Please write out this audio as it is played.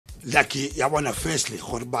like yabona firstly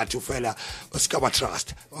gore batho fela o ska ba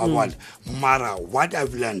trust yabona mara what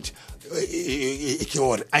I've learned ke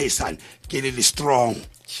hore ayisan ke le strong.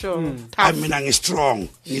 Sure. I mean I'm strong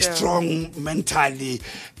mentally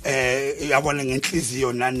yabona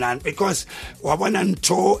ngenhliziyo nan because wabona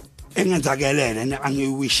nto engenzakelele and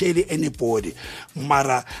angiwisheli anybody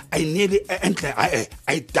mara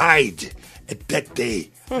I died at that day.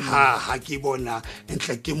 Ha ke bona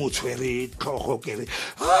entle ke motshwere tlhogo ke re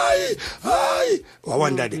hi wa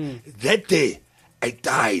wonder that day I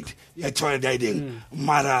died dying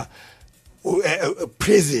mara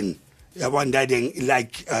prison yabona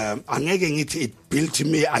like angeke ngithi it built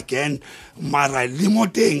me again mara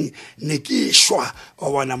limoteng ne ke shwa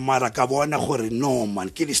wabona mara ka bona gore no man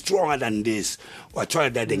ke stronger than this what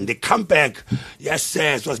the comeback yes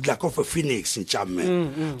was like of a phoenix in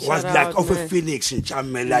chamme was like of a phoenix in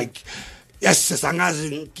chamme like yes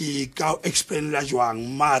sangazi ki ka explain la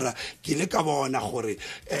jwang mara ke le ka bona gore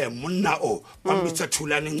monna o ba mitsa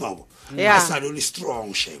thulane ngobo asaloli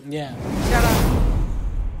strong shame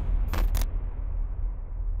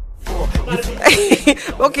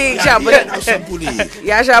Okay, Shaba.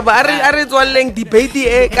 Yeah, Shaba. Are twalling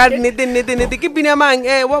debate kan nete ke bina mang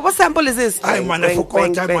what sample is this? I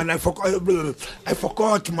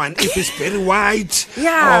forgot man if it's very white.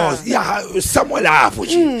 Somewhere laugh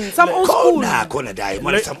some old school.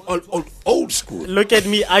 Some old school. Look at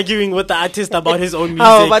me arguing with the artist about his own music.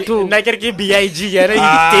 Oh, but who? Nakerke B.I.G. He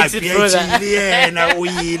takes it further.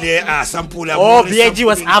 Oh, B.I.G.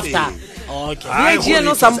 was after. Okay. B.I.G.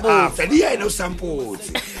 no samples. No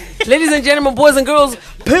samples. Ladies and gentlemen, boys and girls,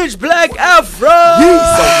 Pitch Black Afro.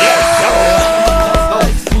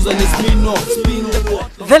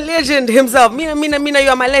 The legend himself. Mina, you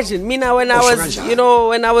are my legend. Mina, when I was,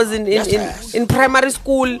 when I was in primary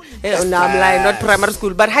school, no, I'm lying, not primary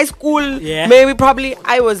school, but high school, maybe probably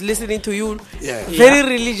I was listening to you very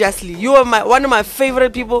religiously. You are one of my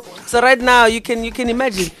favorite people. So right now, you can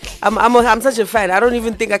imagine, I'm such a fan. I don't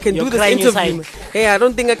even think I can do this interview. Hey, I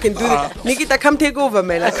don't think I can do this. Nikita, come take over,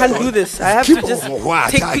 man. I can't do this. I have to just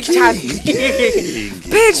take pictures.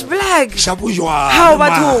 Pitch Black. How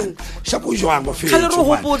about you?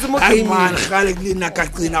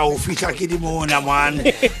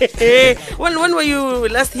 When were you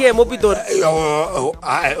last here, Mopidor?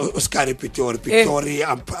 Oscar Pitori.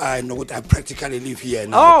 I practically live here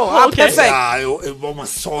now. Oh, okay.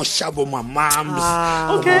 My mom's.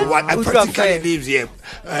 I practically live here.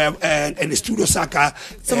 And the studio Saka,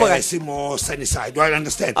 Simo Sunnyside. Do I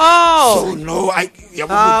understand? Oh. So no,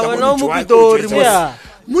 no Mopidor.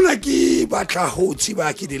 Mulaki batla ho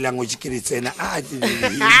tsiba ke di language ke di tsena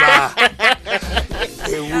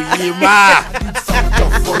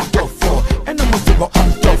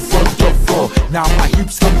now my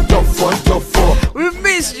hips we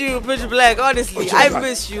missed you, Pitch Black. Honestly, I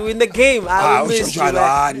miss you in the game. I miss you.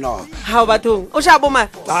 No. How about you? Oshabo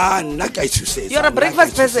you're a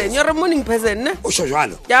breakfast person. You're a morning person.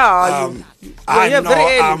 Yeah.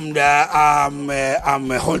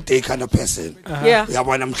 I'm a whole day kind of person. Yeah.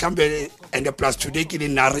 When I'm and the plus today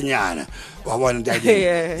in Narinyana.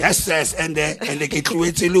 Yes, and they get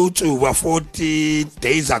to 40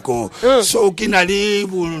 days ago. So kinali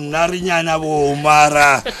Narinyana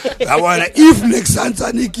Mara. I want if next Santa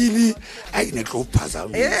Nikili, I go pass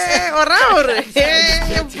out.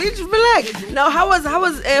 Pitch Black. Now,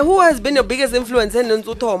 who has been your biggest influence in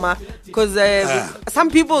Nzutoma? Because some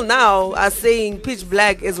people now are saying Pitch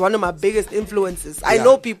Black is one of my biggest influences. I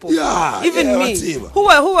know people. Even me. Who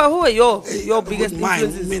are your biggest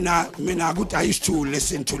influences? Mina good. I used to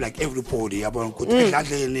listen to like everybody about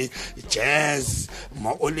jazz,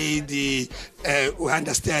 my old lady. We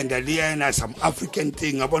understand that some African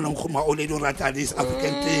thing. About my old lady this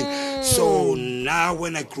African thing. So now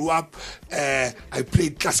when I grew up, I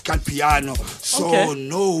played classical piano. So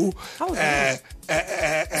no. So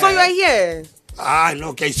you are here. No,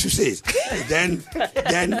 okay, so says. Then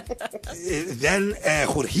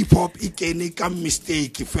hip hop come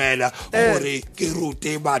mistake fela or ke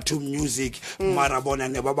route ba to music marabona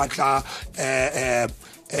ne ba batla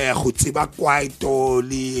go tsiba kwaito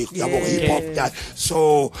le hip hop that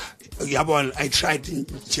so I tried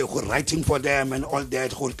writing for them and all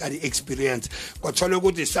that whole kind of experience. But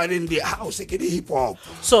suddenly house hip hop.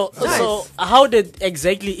 So how did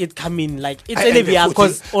exactly it come in? Like it's Olivia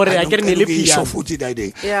because or I get the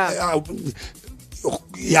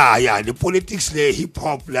politics le hip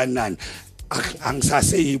hop land.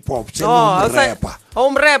 angisase hip hop rapper.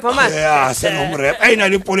 Home rapper man. Yeah, home rap. Ain't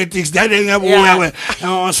no politics. That ain't ever.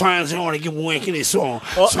 Oh, so I want to give away this song.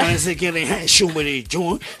 So I say, "Get it, show me the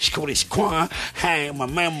joint. She call this quan. Hey, my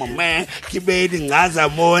man. Keep it Gaza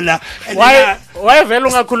Mola." Why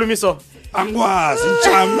velunga khulumiso?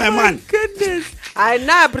 Man. Goodness. I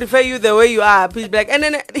now prefer you the way you are, Pitch Black. And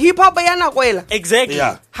then hip hop bayana kwela. Exactly.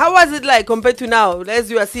 Yeah. How was it like compared to now, as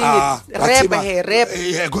you are seeing it? Rap.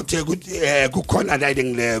 Yeah, good corner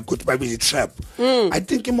riding the good baby trap. I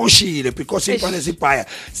think emotionally because in Panesipaya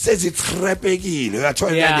says it's rap again.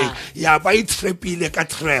 Yeah, but it's trappy like a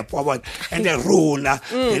trap. And the rona,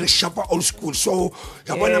 the sharper old school. So,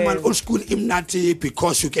 man, old school imnati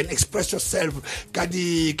because you can express yourself.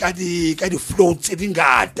 Kadi floats in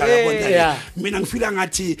God. Meaning feeling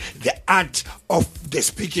at the art of the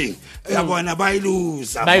speaking. Yeah,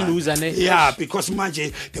 because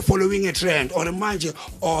manje the following a trend or manje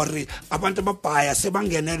or abantu bapaya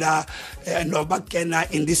sebangenela no bakena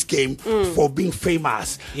in this game for being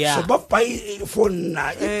famous. Yeah. So bapai for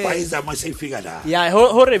na ipaiza mase figure da. Yeah,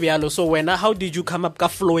 horebialo. So how did you come up ka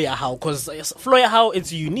flow ya how? Cause flow ya how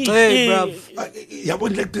it's unique. Hey, bruv.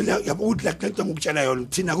 Yabona like ngukutshela yona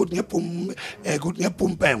thina ukuthi ngepum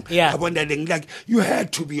Yeah. Yabona like you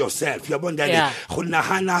had to be yourself. Yabona khona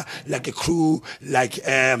hana like a crew like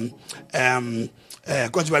konje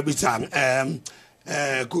babitsang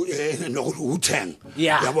no Wu-Tang.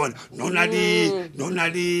 Yeah. Yabona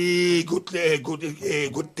nonali good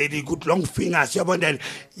long fingers. Yabona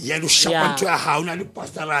yellow sharp onto a high nali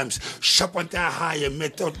Pastor Rhymes sharp onto a high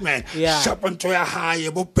Method Man sharp onto a high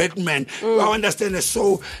Batman. I understand it.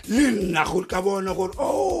 So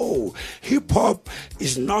oh, hip hop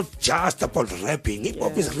is not just about rapping. Hip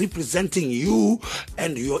hop is representing you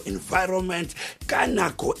and your environment.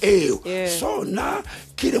 Kanako so na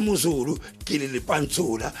kile muzulu kile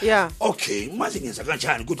lipantsula. Okay, manje ngenza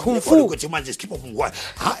kanjani ukuthi manje skip up ngwa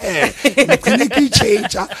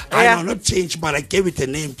change. I will not change, but I gave it a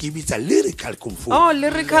name. Give it a lyrical kung fu. Oh,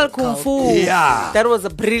 lyrical kung fu. Yeah, that was a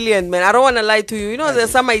brilliant, man. I don't want to lie to you. You know,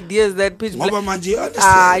 there's some ideas that Pitch Black.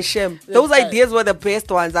 Shem. Those ideas were the best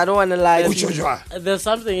ones. I don't want to lie to you. There's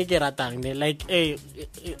something you get like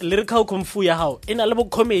lyrical kung fu ya how in a little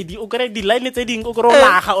comedy. The line it's eding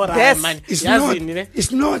man.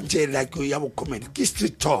 It's not like you have a comedy.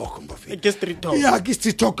 Street talk. Street talk. Yeah,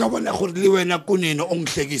 street talk. I want to live in a kunino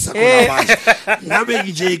onglekisa kuna nabe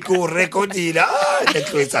nje ko record ila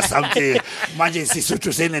let's something emergency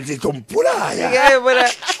situation and itompula. Yeah,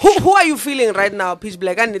 but who are you feeling right now, Pitch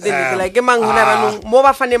Black? And then like emanguna ranu mo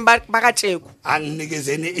bafane bakatsheko.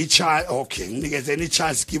 Anginikezeni ichance. Okay, nginikezeni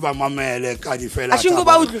chance kiba mamele kadi fela.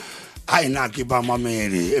 Ashingoba udlu. Ayina kiba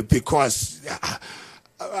mamele because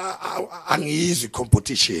easy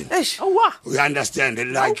competition. We understand it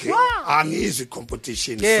like easy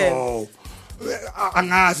competition. So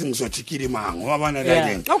angazi ngizothikile mango wabona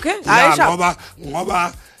le nto. Okay, ngoba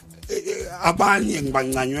abanye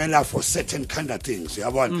ngibancanyela for certain kind of things.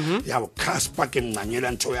 Yabona yabo Casper ke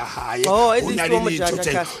ngincanyela nto ya high unalini nto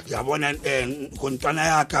yabona kontwana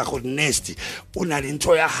yakhe go nest unali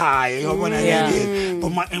nto ya high yabona le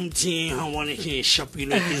uma MT wabona he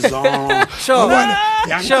shapile izon yabona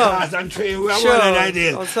yangaza nto yabona la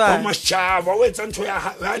le uma chava wetsa nto ya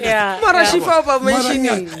high mara shifa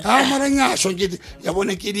mentioning mara nyasho ngithi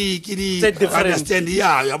yabona kidi understand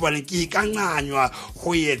yabona ki kancanywa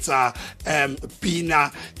go yetsa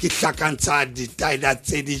pina ki hlakantsa di taila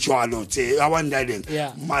tse di jwalo tse I wonder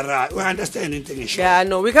mara we understand English. Yeah,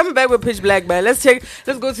 no, we're coming back with Pitch Black, man. Let's go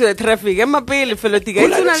to the traffic. Emapele Feloatic.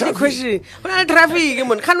 It's not question. Una traffic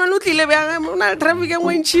mon khanwa nutlile ba una traffic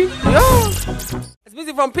ngwenchi. Yo. It's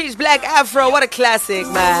music from Pitch Black Afro. What a classic,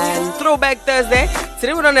 man. Throwback Thursday.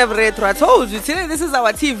 Today we don't have retro. I told you. Today this is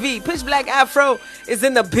our TV. Pitch Black Afro is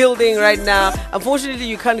in the building right now. Unfortunately,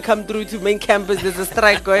 you can't come through to main campus. There's a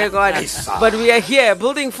strike going on. But we are here.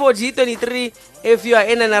 Building 4 G23. If you are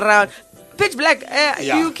in and around. Pitch Black,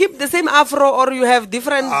 do you keep the same afro or you have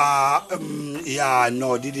different? No,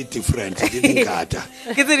 did it different. Didn't gather.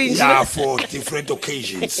 Yeah, for different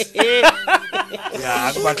occasions. Yeah,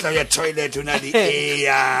 I got your toilet to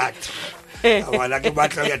the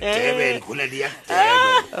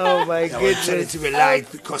oh my goodness. It's be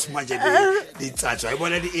light because much I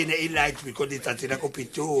wanted the inner light because it's a copy.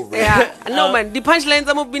 Yeah, no man, the punchlines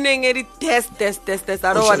I'm being test.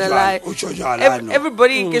 I don't want to lie.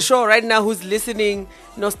 Everybody can show right now who's listening.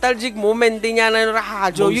 Nostalgic moment you can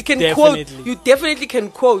definitely quote. You definitely can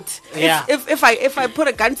quote. Yeah. If I put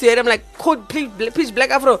a gun to your head, I'm like, quote Pitch Black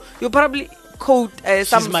Afro. You probably quote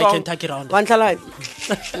some song. Kentucky round. One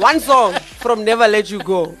song from Never Let You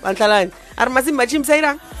Go. Armasi machim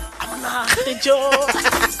sayra.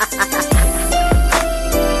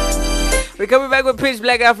 We're coming back with Pitch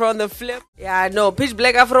Black Afro on the flip. Yeah, no, Pitch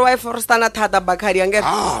Black Afro wife for Stana Tata Bakari.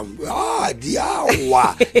 Diawa.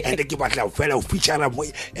 And they give a fellow feature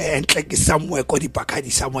and like somewhere, Cody Bakari,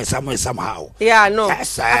 somewhere, somehow. Yeah, no.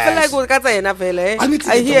 Yes, I feel like we'll get enough. I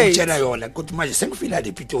hear it. I got my second feel at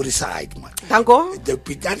the Pittori side, man. Tanko? The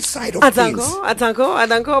Pittori side of things.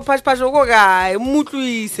 Atanko, Pashpasho guy,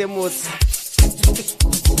 Mutui Semos.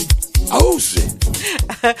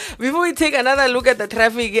 Before we take another look at the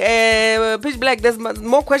traffic, Pitch Black, there's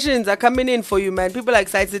more questions are coming in for you, man. People are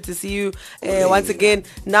excited to see you once again.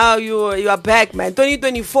 Now you are back, man.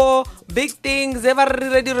 2024, big things. Ever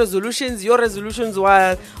ready resolutions? Your resolutions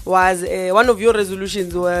was one of your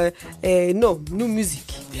resolutions were new music.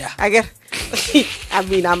 Yeah, I get. I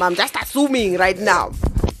mean, I'm just assuming right now.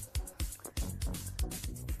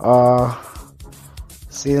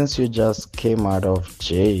 Since you just came out of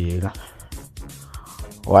jail,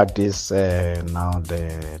 what is now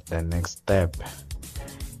the next step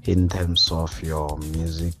in terms of your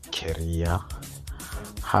music career?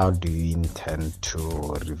 How do you intend to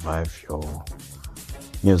revive your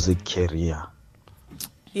music career?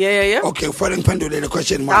 Yeah. Okay, following the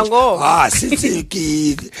question, Tango. Since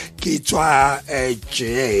ki tswa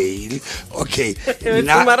jail, okay.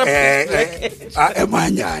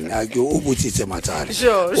 Emanyana ke o botsitse matsala.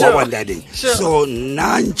 Sure. So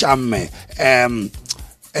nanjame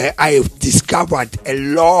I've discovered a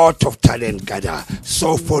lot of talent, Gada.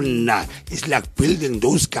 So for now, it's like building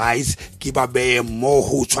those guys. Kibabe more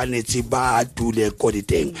who twaneti ba do the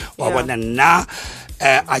coding. Na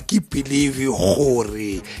I keep believing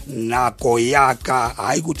hori na koyaka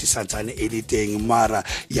I go to Santana editing mara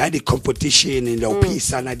ya the competition in the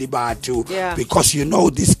piece and the battle because you know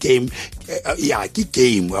this game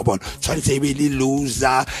game about trying to say really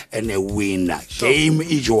loser and a winner game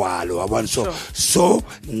ijwalo so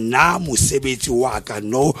na musebeti waka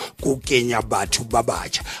no kukenya bathu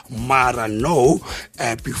babacha mara no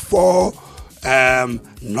before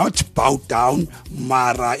not bow down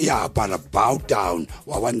mara but bow down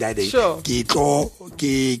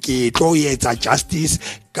kitlo yetsa justice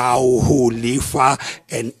ka ho lefa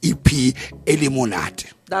an EP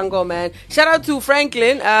elimonate. Dango, man. Shout out to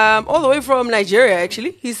Franklin, all the way from Nigeria,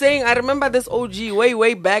 actually. He's saying, I remember this OG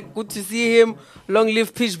way back. Good to see him. Long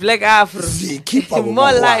live Pitch Black Afro.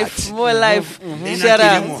 More life. Shout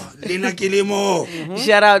out.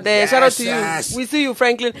 Shout out there. Shout out to you. We see you,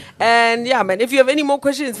 Franklin. And yeah, man, if you have any more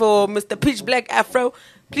questions for Mr. Pitch Black Afro,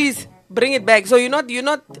 please bring it back. So you're not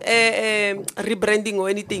rebranding or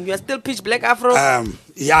anything. You are still Pitch Black Afro.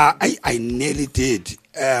 Yeah, I nearly did.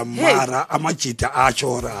 Mara amachita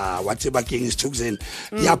achora whatever king is chosen.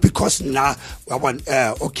 Yeah, because now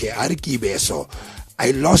okay, Arikibe, so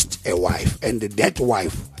I lost a wife, and that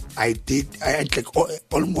wife I like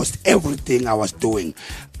almost everything I was doing.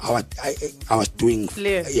 I was doing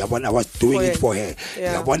when I was doing it for her.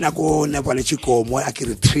 Wanna go never let you go more like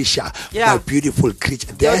Trisha, my beautiful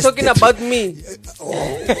creature. You're talking about me.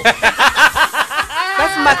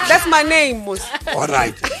 That's my name, Mus. All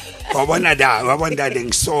right. So that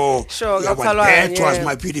was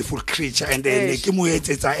my beautiful creature, and then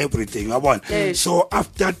everything. So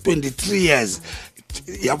after 23 years,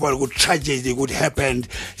 good tragedy would happen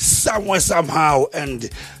somewhere somehow, and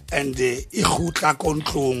ikhutla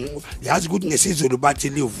konhlungu yazi ukuthi ngesizulu bathi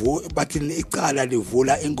iqala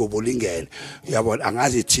livula ingobo lingene yabona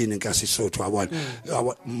angazi thini ngasisotho yabona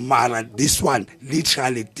mara this one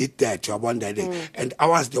literally did that yabona and I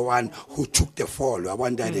was the one who took the fall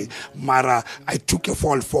yabona mara I took a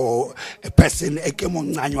fall for a person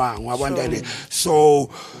ekemongcanywa yabona so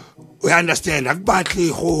we understand akubahle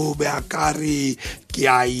ho beakari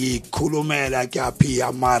kiyayi khulumela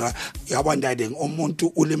kuyaphiya mara yabona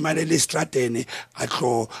umuntu ulimale estradeni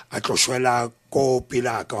atloshwela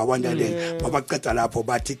kopila ka wabona babaqeda lapho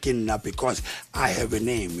bathi kinna because I have a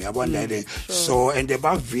name yabona so and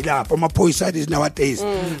bavila apha amaphoyisa is nowadays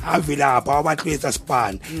avila apha abatlwetsa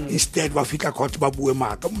span instead bafika court babuwe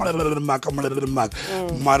maka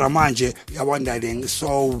mara manje yabona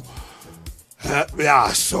so but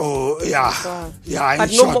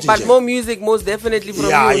more music most definitely from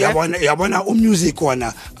you. Yabona music one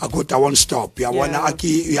I won't stop. Yabona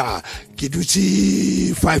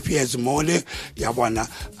kiduti 5 years more. Yabona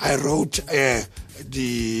I wrote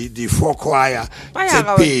the four choir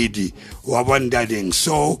Tepedi wabondading.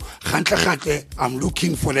 So I'm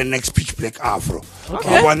looking for the next Pitch Black Afro.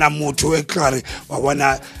 Wabona mutu eklari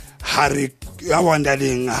wabona Harry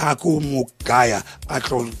yabona hakumugaya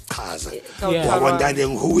atlochaza yabona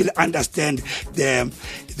who will understand the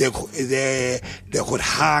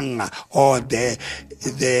hang or the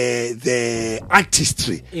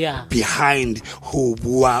artistry behind who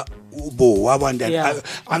wabanda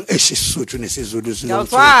esisuthu nesizulu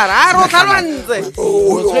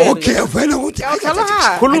okay vele ukuthi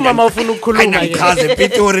khuluma mawufuna ukukhuluma ayikhaze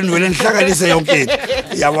Pitori niwele nihlanganise yonke into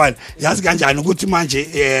yabona yazi kanjani ukuthi manje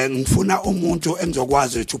ngifuna umuntu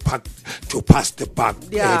engizokwazi to pass the buck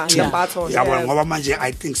yabona ngoba manje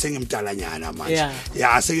I think sengimdalanyana manje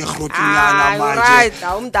ya sengihlotinyana manje right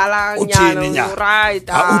awumdalanyana right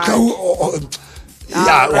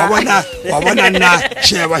wabona na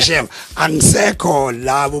sheba angisekho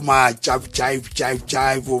labo ma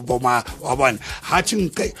jive boma wabona hathi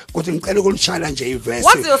ukuthi ngicela ukulishaya nje iverse.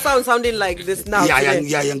 What's your sound sounding like this now?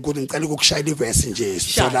 Ngikuthi ngicela ukushaya iverse nje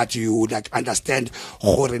so that you like understand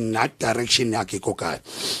gore in that direction yakhe kokala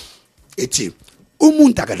ethi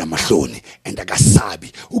umuntu akadamahloni and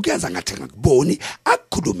akasabi ukuyenza ngathi ngakuboni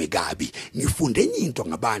akukhulume kabi ngifunde enye into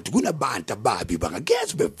ngabantu kunabantu ababi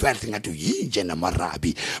bangakenza bevele ngathi yinje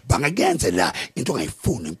namarabi bangakenza la into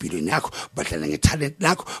ongayifuni empilweni yakho badlala ngetalent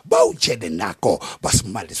lakho bawutshele nakho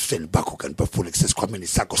basimalisweni bakho kanti bafuna kusesikhwameni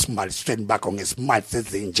sakho simalisweni bakho ngesimali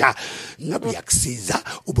sezinja ngabe uyakusiza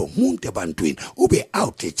ube umuntu ebantwini ube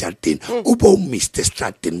out ejardini ube uMr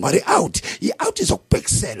Stratton mari out i-out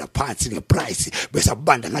izokubhekisela phansi ngeprice bese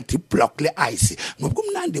abanda ngathi block le ice ngoba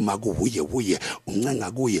kumnandi makuhuye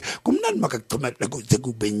uncenga kuye kumnandi makakuchimela kuze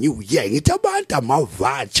kube new year ngithi abantu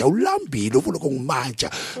amavatsha ulambile ufuna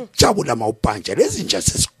ukungimanja jabula mawuphanja lezi nje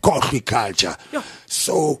sesikhohlwa iculture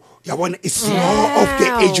so yabona it's more of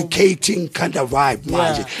the educating kind of vibe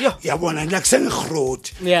manje yabona like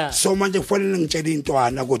sengigrot so manje kufanele ngitshela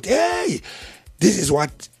intwana ukuthi hey this is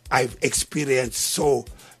what I've experienced so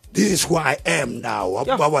this is who I am now.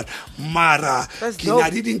 Mara,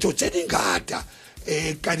 kina didn't tell ingata.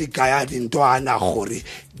 Kadikaya dintwana hori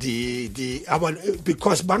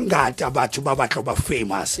because bangata batho ba batla ba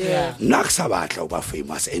famous naksa batla ba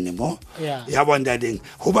famous anymore yabona ding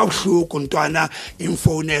ho ba buhluku ntwana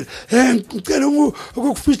imphone ngicela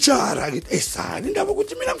ukufeature esani indaba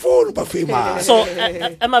ukuthi mina ngifuna ba famous so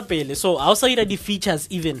amabhele so awusayira di features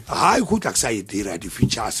even hayi ukuthi akusayidira di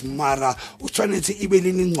features mara utshwanetse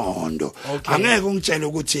ibelini ingcondo angeke ungitshele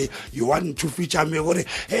ukuthi you want to feature me gore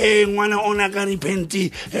hey ngwana ona ka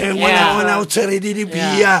repenti ngwana utsere di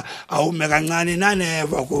bia awumeka kancane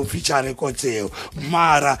naneva ku feature recordseo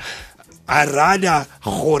mara arada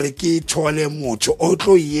gore ke thole motho o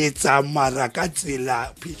tlo yetsa mara ka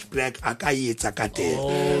tsela Pitch Black akayetsa ka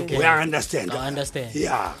teng we understand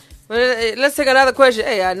yeah let's take another question.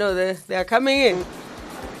 Hey, I know they are coming in.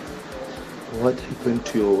 What happened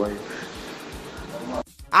to your wife?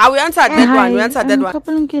 We answered that one. We answered that one.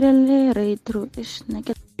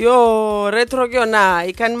 Yo, retro na.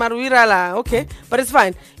 You can marwira la. Okay, but it's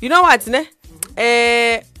fine. You know what, ne?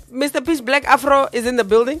 Mr. Pitch Black Afro is in the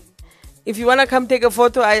building. If you wanna come take a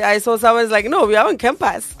photo, I saw someone's like, no, we are on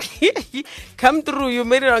campus. Come through. You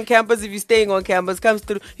made it on campus. If you're staying on campus, come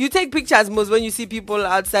through. You take pictures most when you see people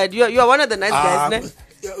outside. You are one of the nice guys, ne?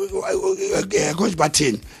 Coach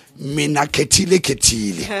Batin. Mina ketile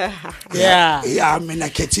yeah mina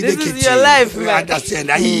ketile this is your life, man. Understand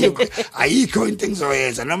ayikho into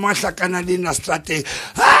engizoyenza noma hlakana lina strate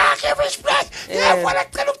Pitch Black wala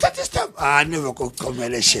cela ukuthatha step never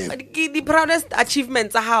kokuchomela shame. The proudest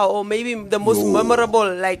achievements are how, or maybe the most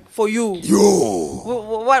memorable, like for you.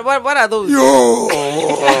 What are those?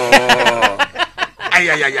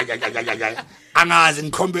 Angazi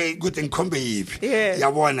ngikhombe ukuthi ngikhombe yipi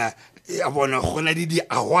yabona khona di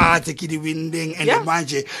awards ke di winning and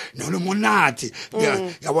manje no monate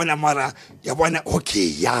yabona mara yabona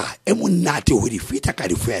okay emonate ho di fita ka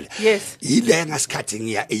di fela ile ngasikhathi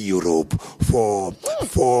ngiya eEurope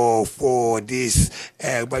for this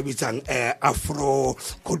babitsang Afro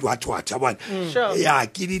called what yabona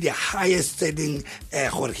ke di the highest selling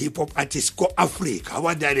hip hop artist ko Africa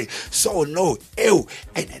yabona so no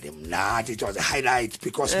and it was a highlight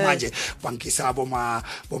because manje bankisa boma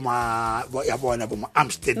yabona boma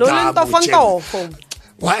Amsterdam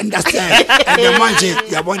well, understand and the manje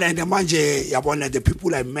yabona the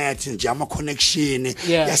people I met in Jama connection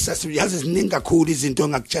yes zininga cool izinto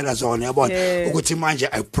ngakutshela zona yabona ukuthi manje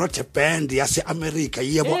I brought a band yase America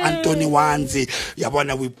yebo Anthony Wanzi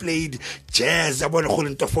yabona we played jazz yabona khona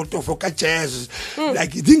into photo ka jazz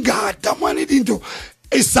like dingata mani into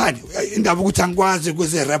Isani indaba ukuthi angikwazi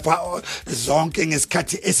ukuze rapper zonke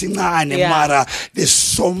ngesikhathi esincane mara there's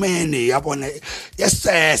so many yabona yes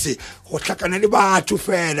uhlakanela bathu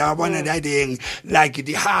fela yabona dading like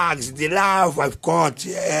the hugs the love I've got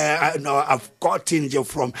I've gotten you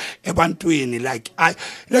from ebantwini like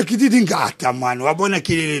it didn't gata man wabona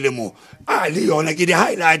kilele mo liyona ke di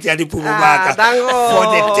highlight ya dipupu baka for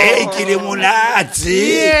the day ke monati.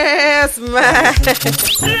 Yes man.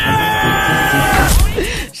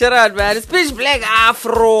 Shout out, man. It's Pitch Black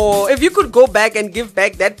Afro. If you could go back and give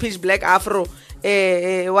back that Pitch Black Afro,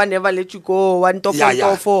 one never let you go, one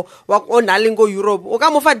tofo, walk on Nalingo Europe. O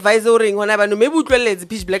come of advisoring on Abano, maybe we will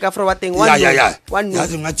Pitch Black Afro what thing. One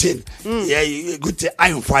good.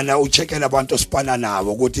 I'm fine. I check in about to spanner now.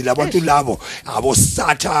 Go to about to lavo. I was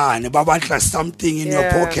Satan, about something in your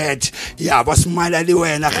pocket. Yeah, was smile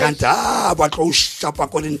anyway and I can't. But oh, shop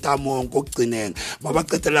according to Tamon, Cookinen. Baba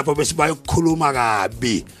Catalapos by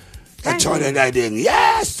Kulumagabi.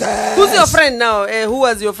 Yes, sir. Who's your friend now? Who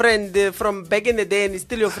was your friend from back in the day and is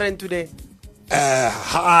still your friend today?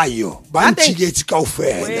 How are you? I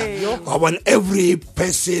want every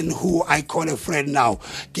person who I call a friend now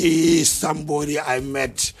is somebody I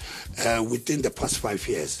met within the past 5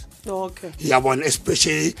 years. Oh, okay. Yabon,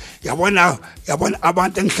 especially Yabon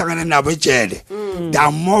Abantu Nhlangana nabejele. There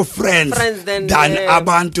are more friends than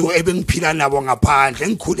Abantu even Pila nabo ngaphandle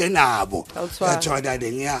ngikhule nabo.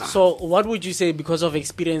 So what would you say because of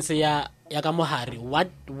experience ya Kamohari?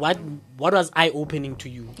 What was eye opening to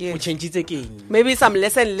you? Maybe some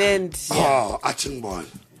lesson learned. Oh, Atingborn.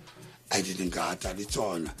 I didn't get that it's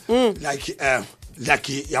on. Like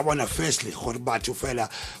yabona firstly batho fela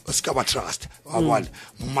uskaba trust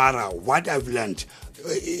mara what I've learned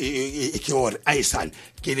Aisan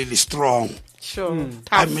really strong. Sure.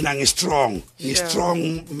 I mean I'm strong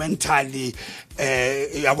mentally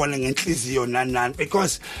yabona ngenhliziyo nan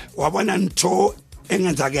because wabona nto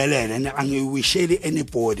engenzakelele and angiwisheli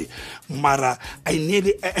anybody mara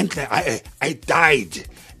I died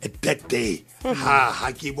at that day.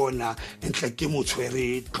 Hakibona enhle ke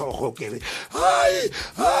motswere tlhogo kere hi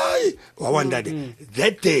wonder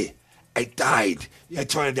that day I died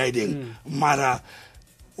dying mara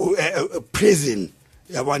prison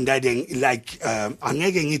dying like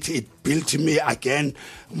angeke ngithi it built me again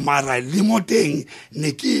mara limoteng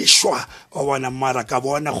nekishwa wana mara ka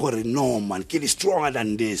bona gore no man kill stronger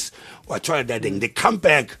than this what dying the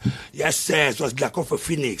comeback yes sir it was like of a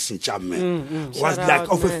phoenix in Chamme was like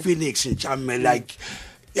of a phoenix in Chamme like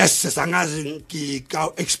yes sangazi ki ka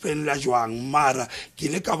explain la jwang mara ke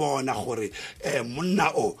le ka bona gore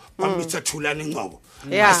monna o ba mitsa thulane ngobo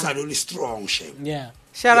asaloli strong shame.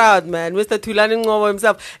 Shout out, man. Mr. Thulani Ngobo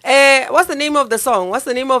himself. What's the name of the song? What's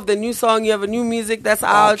the name of the new song? You have a new music that's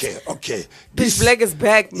out. Okay. Pitch Black is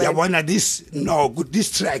back, man. Yeah, one of this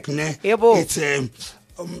track, ne? It's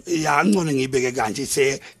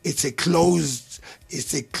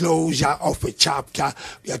it's a closure of a chapter.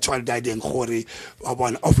 We are trying to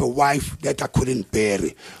of a wife that I couldn't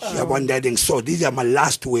bury. So these are my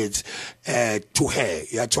last words to her.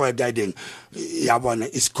 You are trying to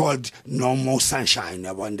it's called No More Sunshine.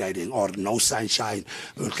 Or No Sunshine.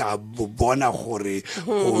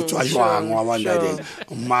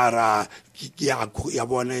 Mara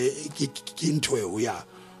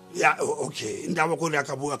yeah, okay. Ndawo ko la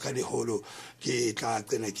ka bua ka di holo ke tla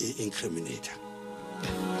tsena ke incriminator.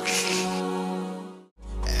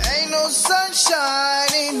 Ain't no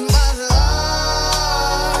sunshine in my life.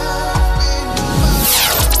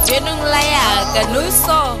 Jenung laya ka no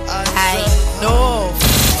so. I know.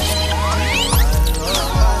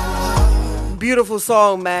 Beautiful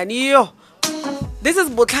song, man. Yo. This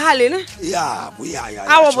is Botlhale, ne? Yeah.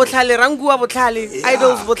 Our Botlhale, Rangua Botlhale,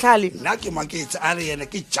 Idols Botlhale. Naki maketse ariana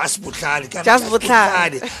ke just Botlhale. Just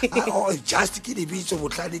Botlhale. Oh, just ke di bitso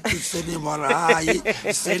Botlhale ke sene morai,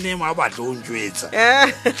 sene mabatlonjwetsa.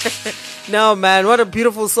 No, man, what a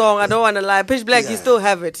beautiful song. I don't want to lie. Pitch Black, you still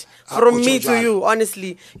have it. From me to you,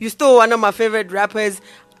 honestly. You're still one of my favorite rappers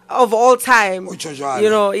of all time. You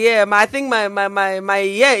know, yeah, I think my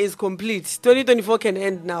year is complete. 2024 can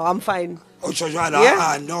end now. I'm fine.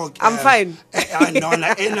 Yeah? No, I'm fine. No,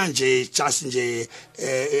 energy just a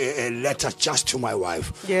letter just to my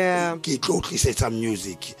wife. Yeah. He totally said some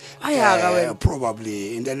music.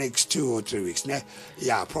 Probably in the next 2 or 3 weeks.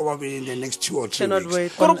 Yeah, probably in the next 2 or 3 Cannot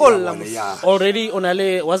weeks. Wait. Yeah. Already,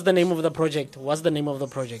 Onale, what's the name of the project?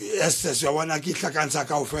 Yes, you wanna get like answer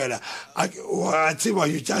fella.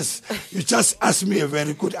 You just asked me a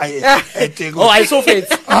very good idea. Oh, I saw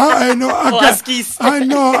it. I know. I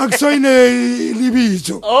know. Actually.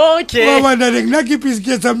 Okay.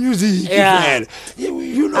 Get some music. Yeah.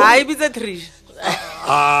 You know. I be the Trish.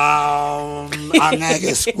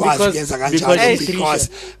 angeke sikwazi ukuyenza kanjalo because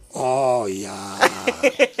oh yeah.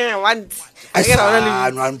 Once.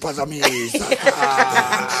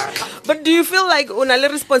 But do you feel like unale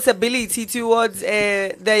responsibility towards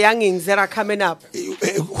the youngins that are coming up? We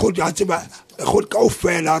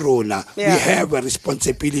have a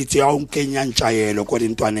responsibility on Kenyan child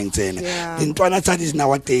according to Ntwana studies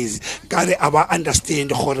nowadays kare aba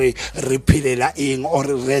understand gore re phelela eng or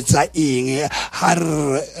re tsa eng ha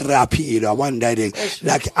re aphila one day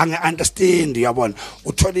like ang understand yabona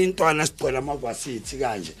uthola intwana sicela amavasithi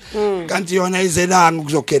kanje kanti yona izelanga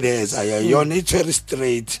ukuzogeleza yona it's very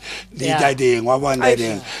straight lidadeng wabona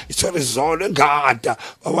ding it's very zolo ngada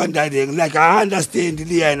wabona ding like I understand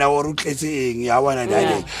liyena or utletse yabona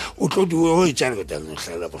dade utlodu oyitshela kodwa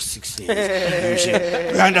ngihlala for 6 years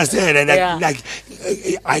you understand like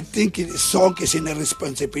I think sonke sine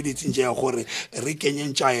responsibility nje gore re kenye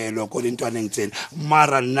ntshayelo ko lentwana ngitsena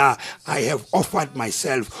mara na I have offered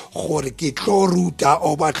myself gore ke tlo ruta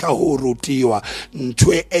o batla ho rutiwa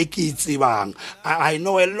ntwe ekitsibang I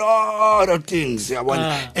know a lot of things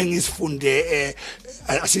yabona engisifunde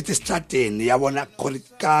asithi starting yabona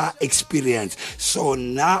ka experience so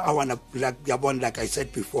now I want to like I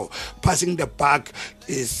said before, passing the buck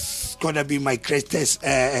is gonna be my greatest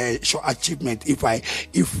show achievement if I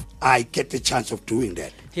get the chance of doing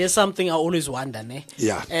that. Here's something I always wonder, ne?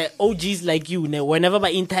 Yeah. OGs like you, ne? Whenever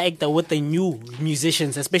I interact with the new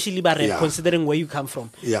musicians, especially by considering where you come from,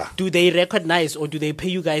 do they recognize or do they pay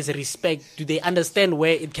you guys respect? Do they understand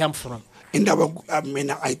where it comes from? I mean,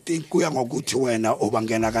 I think kuya ngokuthi wena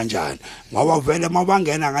obangena kanjani ngoba vele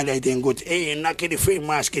mabangena ngale thing ukuthi nakhe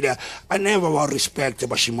famous kida I never will respect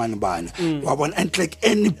bashimani bana wabona and like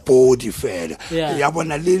anybody fela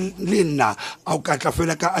yabona lina awukatla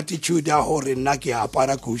fela ka attitude ya hore naki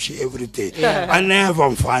apara kushi every day I never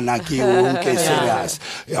mfana ki unke serious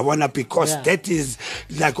yabona because that is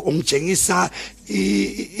like umtshengisa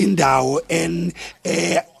indawo and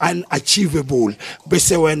unachievable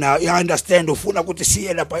bese wena you understand ufuna ukuthi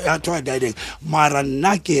siye lapha yathola direct mara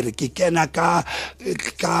nakere kikena ka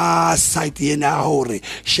site yena hore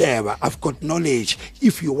sheba I've got knowledge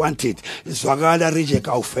if you want it zwakala reject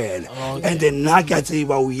awufela and then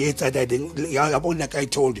nakatsiba uyetsa that yabona like I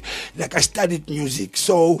told you like I studied music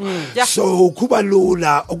so kuba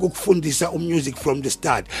lula ukufundisa music from the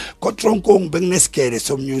start kodwa benginesikele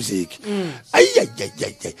so music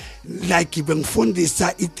like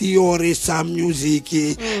bengifundisa theory sa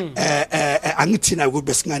music angithina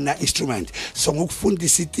kube singana instrument so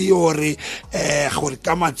ngokufundisa theory gore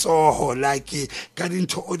kamatsoho like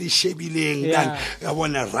kadinto odishebileng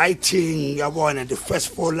yabona writing yabona the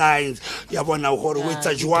first 4 lines yabona gore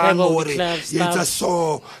wetsa jwang gore yetsa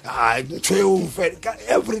so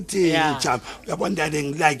everything yabona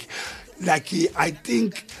like I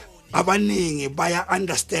think abaningi baya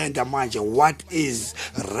understand manje what is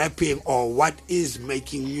rapping or what is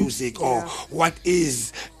making music or what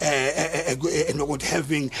is not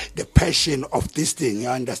having the passion of this thing, you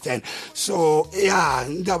understand? So I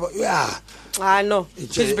know.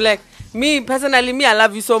 Pitch Black. Me personally, I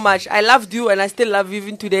love you so much. I loved you and I still love you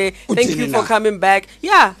even today. Thank you for coming back.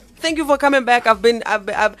 Thank you for coming back. I've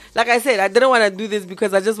like I said, I didn't want to do this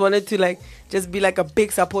because I just wanted to just be like a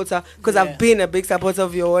big supporter because I've been a big supporter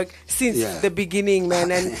of your work since the beginning,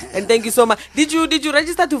 man. And thank you so much. Did you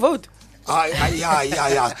register to vote? Na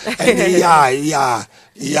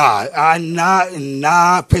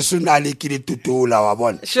personally kilitutula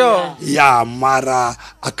wabona. Sure. Mara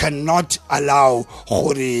I cannot allow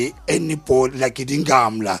hori anybody like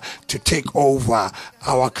idingamla to take over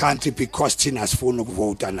our country because Tina's phone to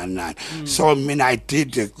vote and so I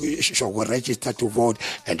did register to vote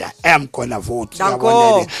and I am gonna vote.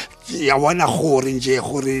 Ya wana gore nje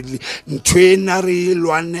gore ntwena re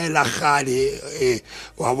lwanela gale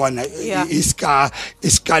wa bona iska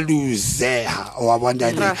lose wa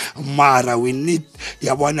bona mara we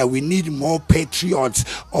need more patriots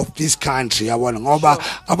of this country ya bona ngoba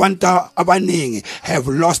abantu abaningi have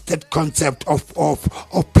lost that concept of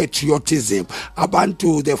patriotism.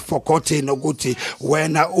 Abantu they've forgotten ukuthi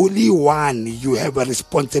when only one you have a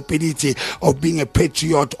responsibility of being a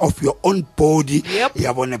patriot of your own body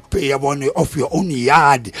ya bona of your own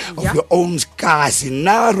yard, of your own cars.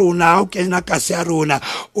 Naruna, okay, nakasiaruna,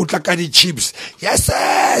 utlakadi chips. Yes,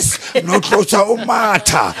 no closer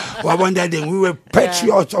umata. We were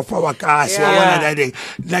patriots of our cars.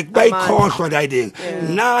 Like by course, what I did.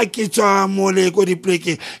 Na kita mole ko di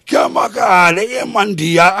pleki. Kamakale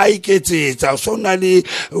emandia aikete. Sonali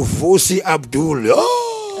Vosi Abdul.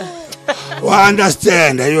 Oh,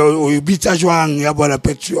 understand? You beat a juang. You are a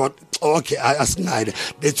patriot. okay, asingayile.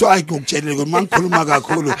 That's why ngikutshela ukuthi mangikhuluma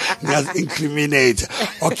kakhulu ngiyazi-incriminate.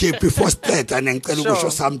 Okay, before start ngicela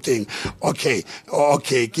ukusho something. Okay,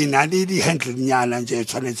 kinaleli handle nyana nje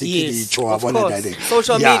tshwanetse ke dicho wabona dade.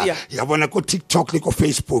 Social media. Yabona ko TikTok le ko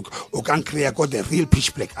Facebook o can create ko the Real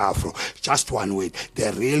Pitch Black Afro. Just one word,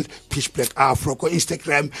 the Real Pitch Black Afro. Ko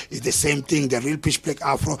Instagram is the same thing, the Real Pitch Black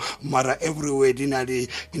Afro. Mara everywhere in the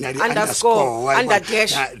underscore, under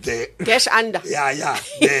dash, dash under. Yeah.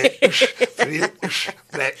 The real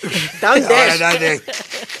down dash.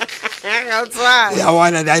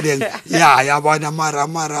 Yeah,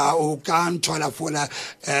 mara o can thola fola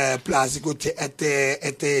plus ukuthi at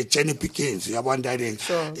Jenny Pickens. You want that?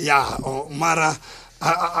 Yeah, mara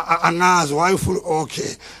angazi why full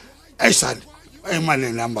okay. Excellent.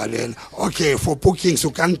 Okay, for bookings you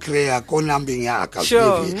can create call number yakho.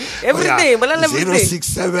 Sure. Everything,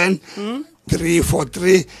 067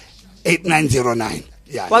 343 8909.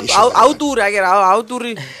 Yeah. What how do o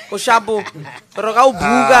shapo ro ga o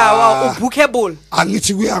buka o bookable.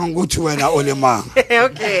 Angithi kuya ngokuthi wena olema.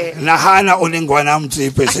 Okay. Nahana olengwana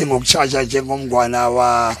mtsiphe sengokutshaya njengomngwana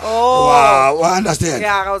wa understand.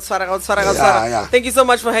 Yeah, Thank you so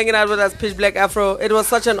much for hanging out with us, Pitch Black Afro. It was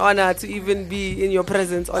such an honor to even be in your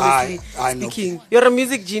presence, honestly speaking. You're a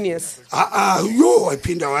music genius. Yo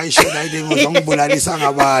iphinda wayishela ile ngizongibulalisa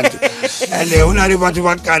ngabantu. And unale batho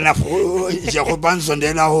bakana je go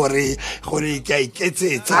banzondela hore ke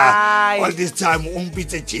iketsetsa all this time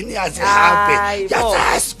umpitse genius happy.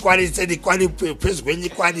 Yes, quality the quality phezu kwenye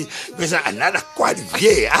quality bese another quality.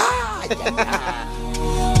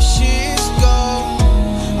 She's gone,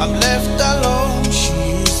 I'm left alone.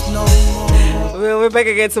 She's no more. We're back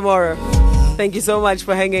again tomorrow. Thank you so much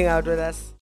for hanging out with us.